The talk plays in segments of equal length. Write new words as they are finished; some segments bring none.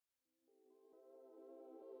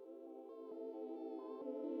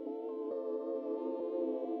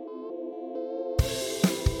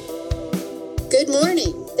Good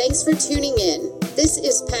morning. Thanks for tuning in. This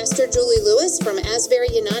is Pastor Julie Lewis from Asbury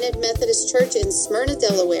United Methodist Church in Smyrna,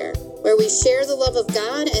 Delaware, where we share the love of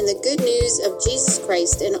God and the good news of Jesus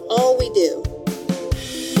Christ in all we do.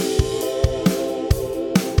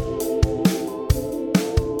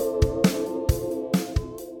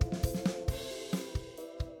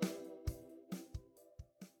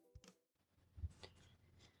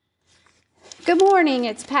 Good morning,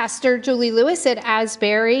 it's Pastor Julie Lewis at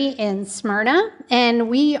Asbury in Smyrna, and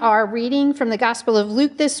we are reading from the Gospel of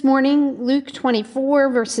Luke this morning, Luke 24,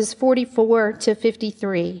 verses 44 to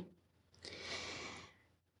 53.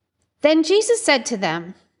 Then Jesus said to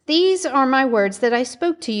them, "These are my words that I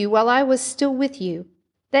spoke to you while I was still with you,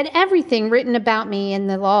 that everything written about me in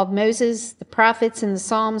the law of Moses, the prophets, and the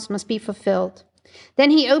Psalms must be fulfilled."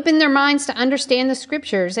 Then he opened their minds to understand the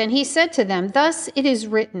scriptures, and he said to them, "Thus it is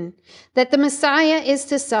written, that the Messiah is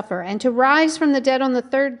to suffer and to rise from the dead on the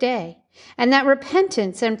third day, and that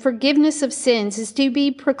repentance and forgiveness of sins is to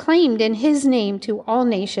be proclaimed in his name to all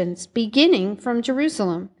nations, beginning from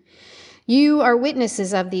Jerusalem. You are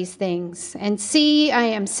witnesses of these things, and see, I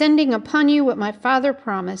am sending upon you what my Father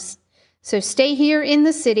promised. So stay here in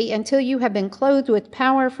the city until you have been clothed with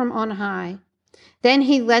power from on high." Then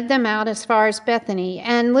he led them out as far as Bethany,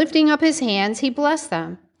 and lifting up his hands, he blessed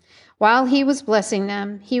them. While he was blessing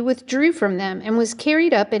them, he withdrew from them and was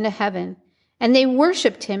carried up into heaven. And they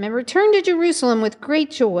worshipped him and returned to Jerusalem with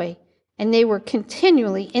great joy. And they were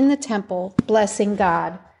continually in the temple, blessing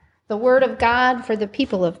God. The word of God for the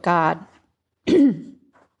people of God.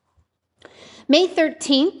 May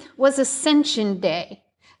 13th was Ascension Day.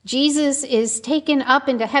 Jesus is taken up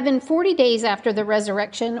into heaven 40 days after the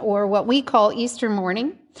resurrection, or what we call Easter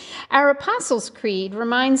morning. Our Apostles' Creed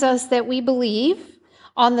reminds us that we believe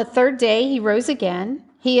on the third day he rose again,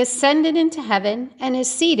 he ascended into heaven, and is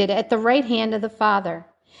seated at the right hand of the Father.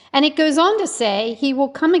 And it goes on to say he will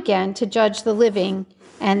come again to judge the living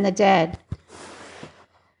and the dead.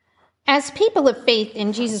 As people of faith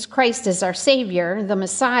in Jesus Christ as our Savior, the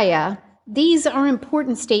Messiah, these are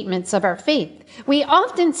important statements of our faith. We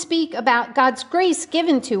often speak about God's grace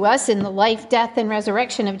given to us in the life, death, and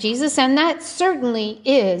resurrection of Jesus, and that certainly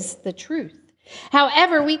is the truth.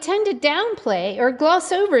 However, we tend to downplay or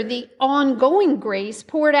gloss over the ongoing grace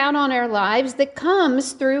poured out on our lives that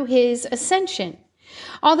comes through his ascension.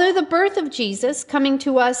 Although the birth of Jesus coming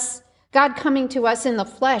to us, God coming to us in the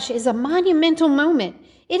flesh, is a monumental moment,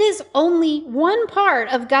 it is only one part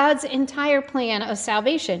of God's entire plan of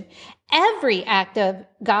salvation. Every act of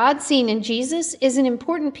God seen in Jesus is an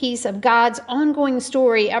important piece of God's ongoing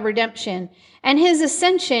story of redemption, and his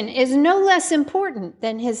ascension is no less important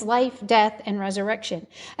than his life, death, and resurrection.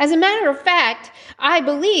 As a matter of fact, I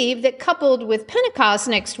believe that coupled with Pentecost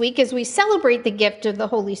next week, as we celebrate the gift of the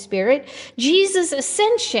Holy Spirit, Jesus'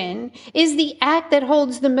 ascension is the act that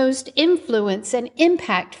holds the most influence and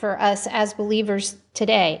impact for us as believers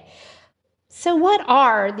today. So what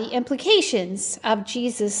are the implications of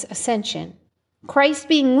Jesus' ascension? Christ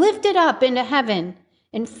being lifted up into heaven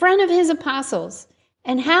in front of his apostles.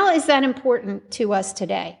 And how is that important to us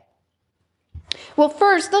today? Well,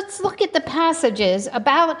 first, let's look at the passages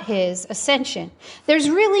about his ascension. There's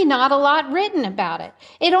really not a lot written about it.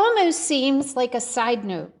 It almost seems like a side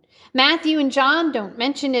note. Matthew and John don't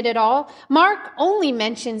mention it at all. Mark only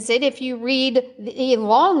mentions it if you read the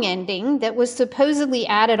long ending that was supposedly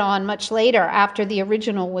added on much later after the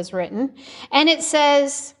original was written. And it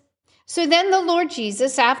says, "So then the Lord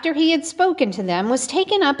Jesus, after he had spoken to them, was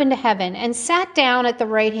taken up into heaven and sat down at the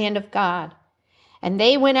right hand of God. And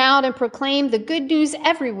they went out and proclaimed the good news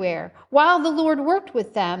everywhere, while the Lord worked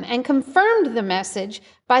with them and confirmed the message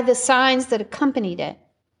by the signs that accompanied it."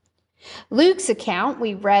 Luke's account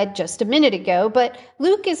we read just a minute ago, but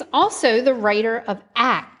Luke is also the writer of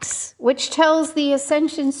Acts, which tells the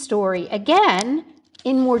ascension story again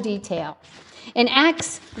in more detail. In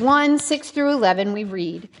Acts 1, 6 through 11, we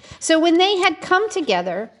read, "So when they had come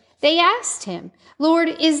together, they asked him, 'Lord,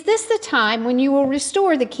 is this the time when you will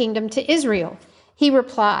restore the kingdom to Israel?' He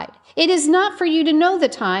replied, 'It is not for you to know the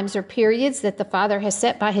times or periods that the Father has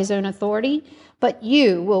set by his own authority, but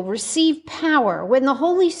you will receive power when the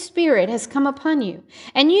Holy Spirit has come upon you,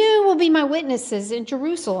 and you will be my witnesses in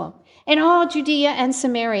Jerusalem, in all Judea and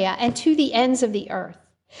Samaria, and to the ends of the earth.'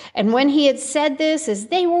 And when he had said this, as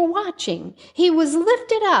they were watching, he was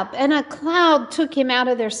lifted up, and a cloud took him out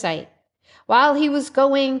of their sight. While he was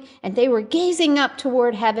going, and they were gazing up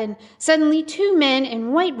toward heaven, suddenly 2 men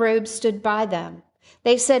in white robes stood by them.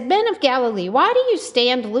 They said, 'Men of Galilee, why do you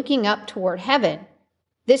stand looking up toward heaven?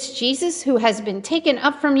 This Jesus who has been taken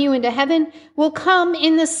up from you into heaven will come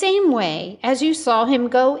in the same way as you saw him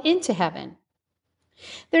go into heaven.'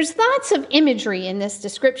 There's lots of imagery in this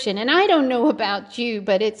description, and I don't know about you,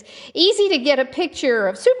 but it's easy to get a picture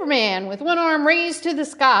of Superman with one arm raised to the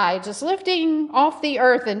sky, just lifting off the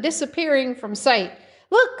earth and disappearing from sight.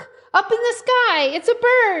 Look, up in the sky, it's a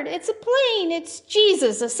bird, it's a plane, it's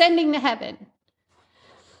Jesus ascending to heaven.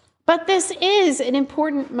 But this is an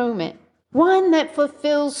important moment, one that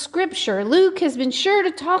fulfills Scripture. Luke has been sure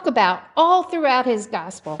to talk about all throughout his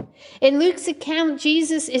gospel. In Luke's account,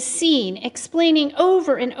 Jesus is seen explaining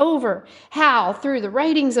over and over how, through the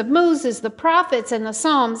writings of Moses, the prophets, and the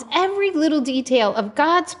Psalms, every little detail of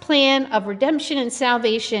God's plan of redemption and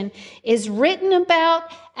salvation is written about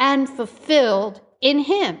and fulfilled in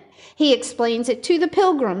him. He explains it to the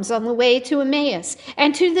pilgrims on the way to Emmaus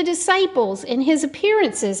and to the disciples in his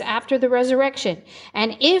appearances after the resurrection.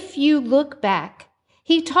 And if you look back,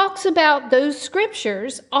 he talks about those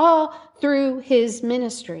scriptures all through his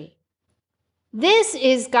ministry. This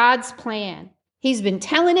is God's plan. He's been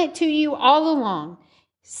telling it to you all along.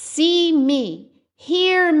 See me,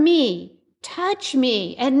 hear me, touch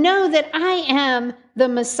me, and know that I am the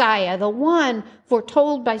Messiah, the one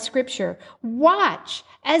foretold by Scripture. Watch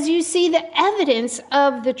as you see the evidence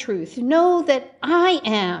of the truth. Know that I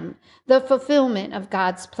am the fulfillment of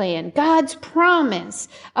God's plan, God's promise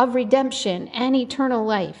of redemption and eternal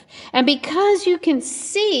life. And because you can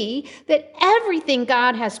see that everything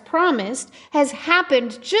God has promised has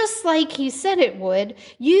happened just like he said it would,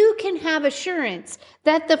 you can have assurance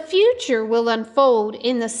that the future will unfold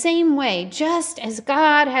in the same way, just as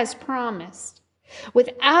God has promised.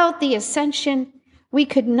 Without the ascension, we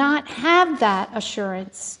could not have that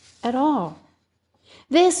assurance at all.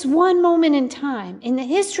 This one moment in time in the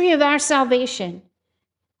history of our salvation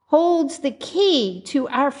holds the key to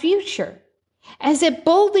our future, as it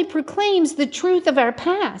boldly proclaims the truth of our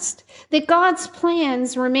past, that God's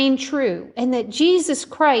plans remain true, and that Jesus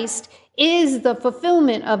Christ is the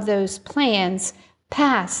fulfillment of those plans,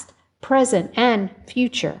 past, present, and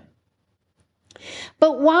future.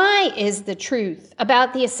 But why is the truth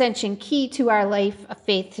about the ascension key to our life of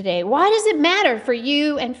faith today? Why does it matter for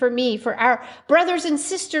you and for me, for our brothers and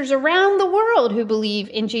sisters around the world who believe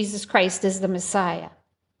in Jesus Christ as the Messiah?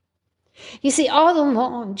 You see, all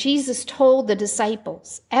along, Jesus told the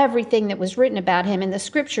disciples everything that was written about him in the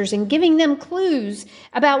scriptures and giving them clues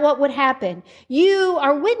about what would happen. You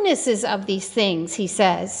are witnesses of these things, he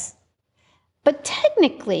says. But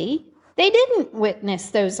technically, they didn't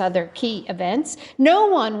witness those other key events. No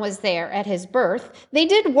one was there at his birth. They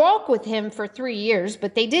did walk with him for 3 years,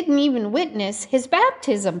 but they didn't even witness his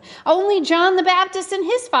baptism. Only John the Baptist and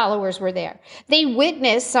his followers were there. They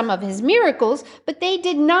witnessed some of his miracles, but they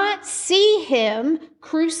did not see him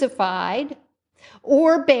crucified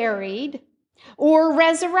or buried or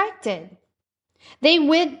resurrected.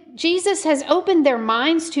 Jesus has opened their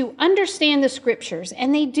minds to understand the scriptures,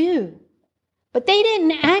 and they do. But they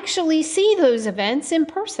didn't actually see those events in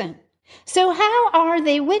person. So how are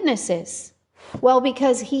they witnesses? Well,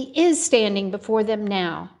 because he is standing before them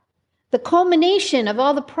now, the culmination of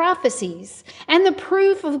all the prophecies and the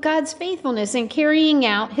proof of God's faithfulness in carrying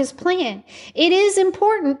out his plan. It is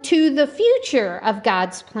important to the future of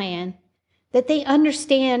God's plan that they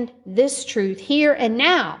understand this truth here and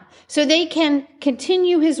now, so they can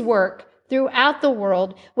continue his work throughout the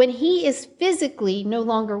world when he is physically no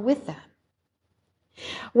longer with them.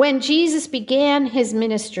 When Jesus began his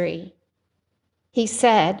ministry, he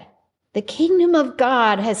said, "The kingdom of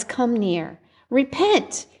God has come near.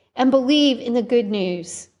 Repent and believe in the good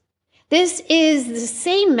news." This is the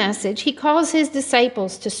same message he calls his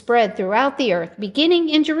disciples to spread throughout the earth, beginning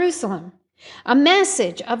in Jerusalem. A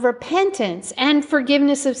message of repentance and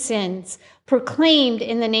forgiveness of sins, proclaimed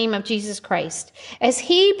in the name of Jesus Christ. As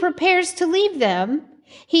he prepares to leave them,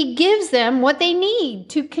 he gives them what they need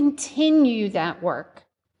to continue that work.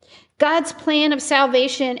 God's plan of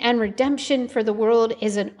salvation and redemption for the world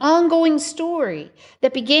is an ongoing story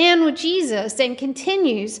that began with Jesus and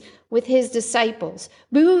continues with his disciples,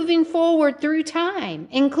 moving forward through time,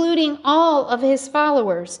 including all of his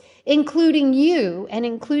followers, including you and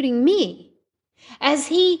including me. As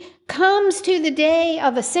he comes to the day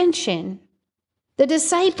of ascension, the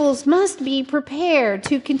disciples must be prepared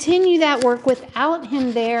to continue that work without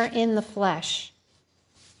him there in the flesh.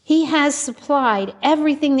 He has supplied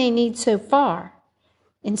everything they need so far: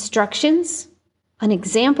 instructions, an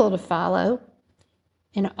example to follow,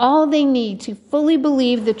 and all they need to fully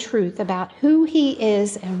believe the truth about who he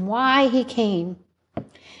is and why he came.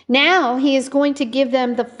 Now he is going to give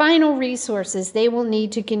them the final resources they will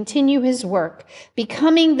need to continue his work,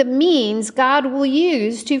 becoming the means God will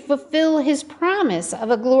use to fulfill his promise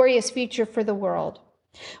of a glorious future for the world.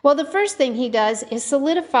 Well, the first thing he does is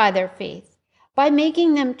solidify their faith by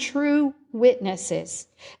making them true witnesses.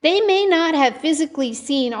 They may not have physically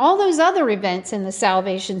seen all those other events in the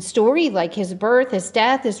salvation story, like his birth, his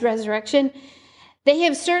death, his resurrection. They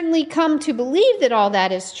have certainly come to believe that all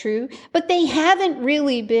that is true, but they haven't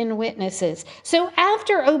really been witnesses. So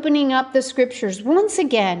after opening up the scriptures once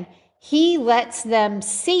again, he lets them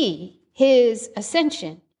see his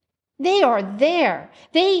ascension. They are there.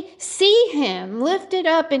 They see him lifted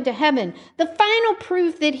up into heaven, the final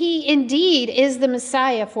proof that he indeed is the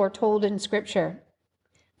Messiah foretold in Scripture.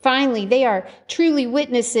 Finally, they are truly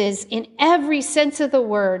witnesses in every sense of the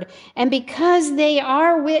word, and because they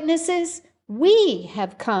are witnesses, we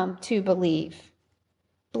have come to believe.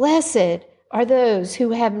 Blessed are those who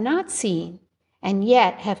have not seen and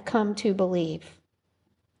yet have come to believe.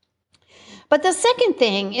 But the second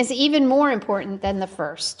thing is even more important than the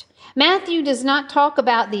first. Matthew does not talk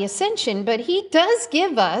about the ascension, but he does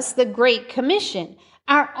give us the Great Commission,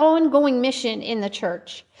 our ongoing mission in the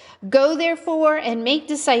church. Go therefore and make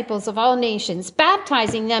disciples of all nations,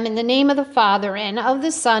 baptizing them in the name of the Father and of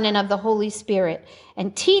the Son and of the Holy Spirit,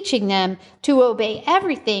 and teaching them to obey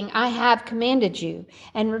everything I have commanded you.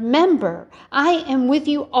 And remember, I am with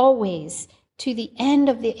you always to the end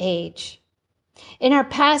of the age. In our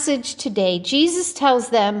passage today, Jesus tells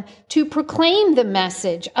them to proclaim the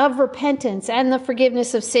message of repentance and the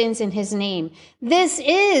forgiveness of sins in his name. This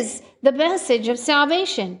is the message of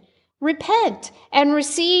salvation. Repent and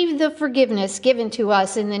receive the forgiveness given to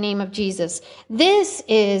us in the name of Jesus. This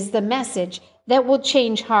is the message that will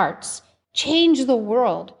change hearts, change the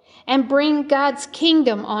world, and bring God's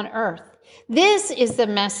kingdom on earth. This is the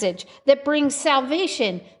message that brings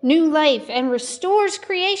salvation, new life, and restores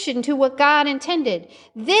creation to what God intended.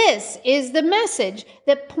 This is the message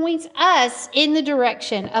that points us in the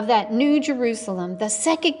direction of that new Jerusalem, the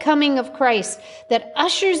second coming of Christ, that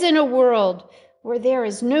ushers in a world where there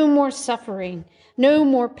is no more suffering, no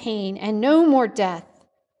more pain, and no more death.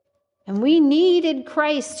 And we needed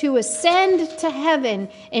Christ to ascend to heaven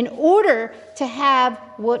in order to have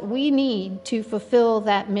what we need to fulfill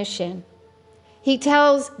that mission. He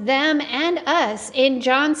tells them and us in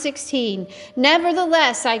John 16,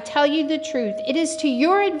 "Nevertheless, I tell you the truth. It is to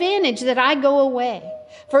your advantage that I go away.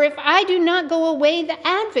 For if I do not go away, the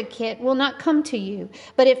advocate will not come to you.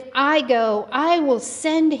 But if I go, I will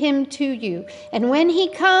send him to you. And when he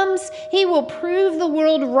comes, he will prove the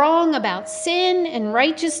world wrong about sin and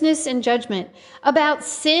righteousness and judgment. About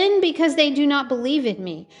sin, because they do not believe in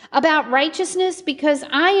me. About righteousness, because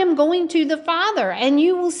I am going to the Father, and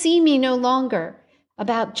you will see me no longer.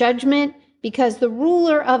 About judgment, because the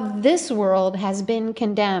ruler of this world has been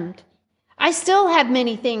condemned. I still have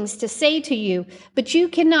many things to say to you, but you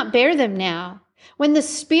cannot bear them now. When the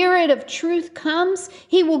Spirit of truth comes,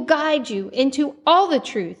 he will guide you into all the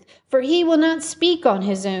truth, for he will not speak on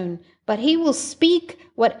his own, but he will speak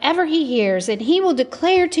whatever he hears, and he will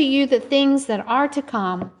declare to you the things that are to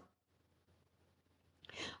come."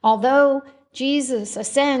 Although Jesus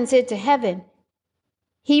ascends into heaven,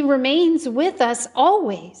 he remains with us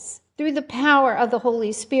always through the power of the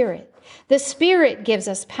Holy Spirit. The Spirit gives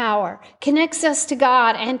us power, connects us to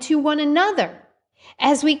God and to one another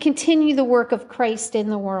as we continue the work of Christ in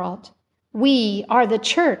the world. We are the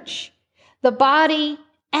church, the body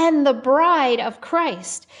and the bride of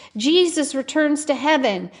Christ. Jesus returns to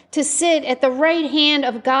heaven to sit at the right hand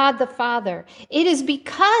of God the Father. It is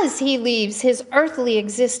because he leaves his earthly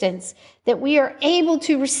existence that we are able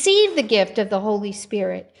to receive the gift of the Holy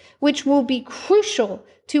Spirit, which will be crucial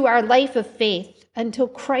to our life of faith until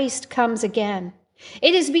Christ comes again.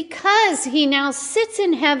 It is because he now sits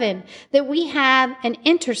in heaven that we have an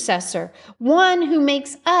intercessor, one who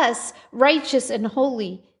makes us righteous and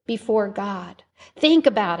holy before God. Think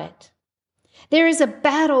about it. There is a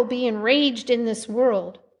battle being waged in this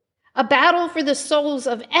world, a battle for the souls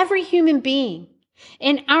of every human being.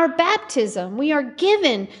 In our baptism, we are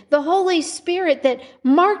given the Holy Spirit that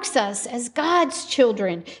marks us as God's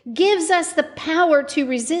children, gives us the power to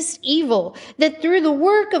resist evil, that through the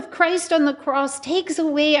work of Christ on the cross takes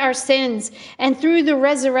away our sins, and through the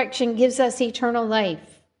resurrection gives us eternal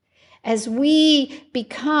life. As we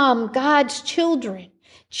become God's children,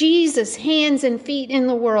 Jesus' hands and feet in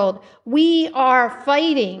the world, we are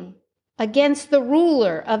fighting against the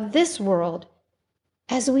ruler of this world,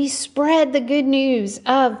 as we spread the good news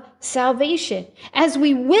of salvation, as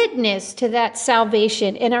we witness to that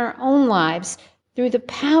salvation in our own lives through the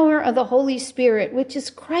power of the Holy Spirit, which is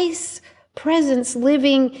Christ's presence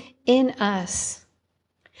living in us.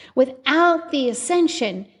 Without the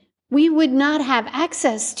ascension, we would not have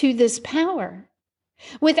access to this power.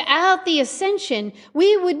 Without the ascension,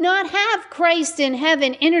 we would not have Christ in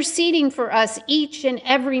heaven interceding for us each and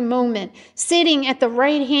every moment, sitting at the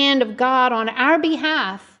right hand of God on our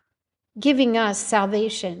behalf, giving us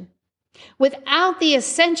salvation. Without the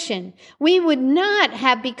ascension, we would not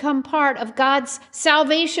have become part of God's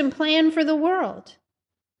salvation plan for the world.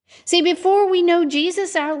 See, before we know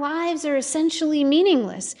Jesus, our lives are essentially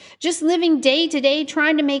meaningless, just living day to day,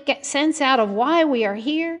 trying to make sense out of why we are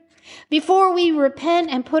here. Before we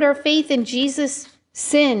repent and put our faith in Jesus,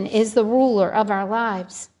 sin is the ruler of our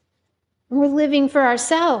lives. We're living for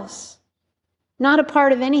ourselves, not a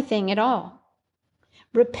part of anything at all.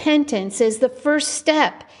 Repentance is the first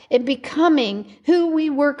step in becoming who we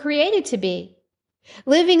were created to be.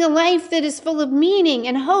 Living a life that is full of meaning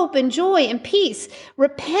and hope and joy and peace.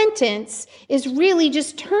 Repentance is really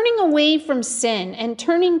just turning away from sin and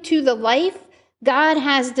turning to the life God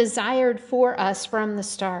has desired for us from the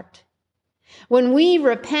start. When we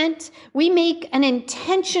repent, we make an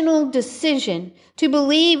intentional decision to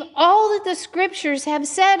believe all that the scriptures have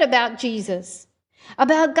said about Jesus,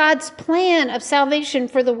 about God's plan of salvation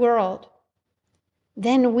for the world.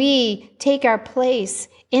 Then we take our place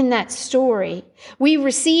in that story. We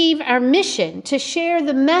receive our mission to share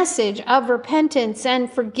the message of repentance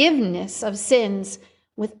and forgiveness of sins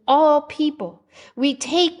with all people. We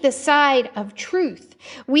take the side of truth.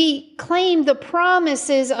 We claim the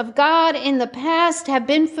promises of God in the past have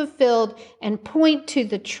been fulfilled and point to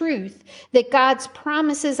the truth that God's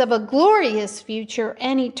promises of a glorious future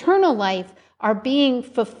and eternal life are being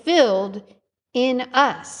fulfilled in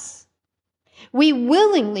us. We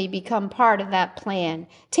willingly become part of that plan,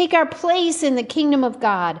 take our place in the kingdom of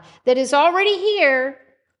God that is already here,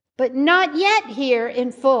 but not yet here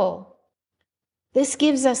in full. This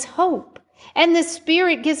gives us hope, and the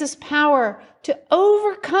Spirit gives us power to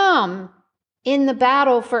overcome in the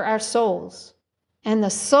battle for our souls and the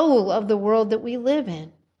soul of the world that we live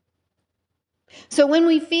in. So when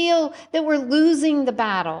we feel that we're losing the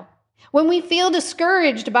battle, when we feel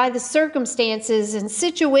discouraged by the circumstances and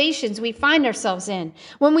situations we find ourselves in,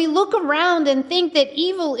 when we look around and think that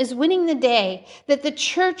evil is winning the day, that the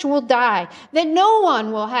church will die, that no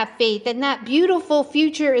one will have faith, and that beautiful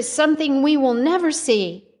future is something we will never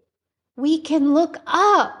see, we can look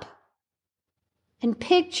up and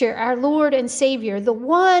picture our Lord and Savior, the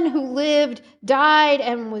one who lived, died,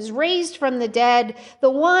 and was raised from the dead,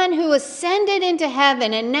 the one who ascended into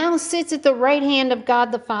heaven and now sits at the right hand of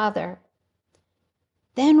God the Father.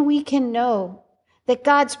 Then we can know that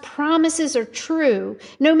God's promises are true,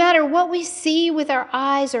 no matter what we see with our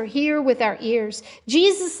eyes or hear with our ears.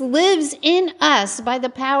 Jesus lives in us by the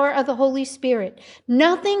power of the Holy Spirit.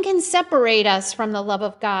 Nothing can separate us from the love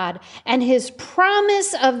of God, and his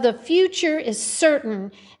promise of the future is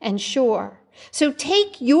certain and sure. So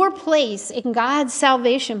take your place in God's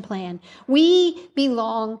salvation plan. We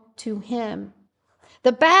belong to him.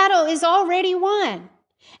 The battle is already won.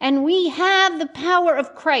 And we have the power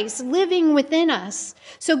of Christ living within us.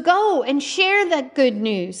 So go and share that good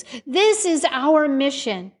news. This is our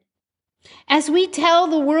mission. As we tell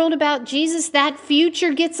the world about Jesus, that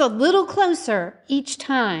future gets a little closer each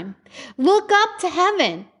time. Look up to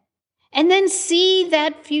heaven and then see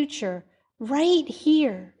that future right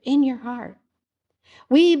here in your heart.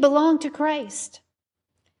 We belong to Christ.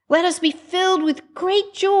 Let us be filled with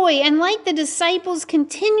great joy and, like the disciples,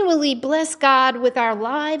 continually bless God with our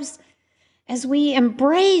lives as we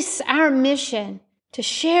embrace our mission to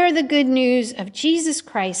share the good news of Jesus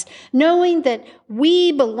Christ, knowing that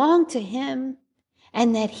we belong to him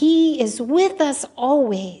and that he is with us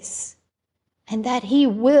always and that he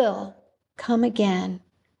will come again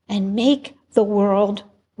and make the world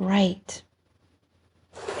right.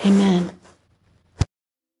 Amen.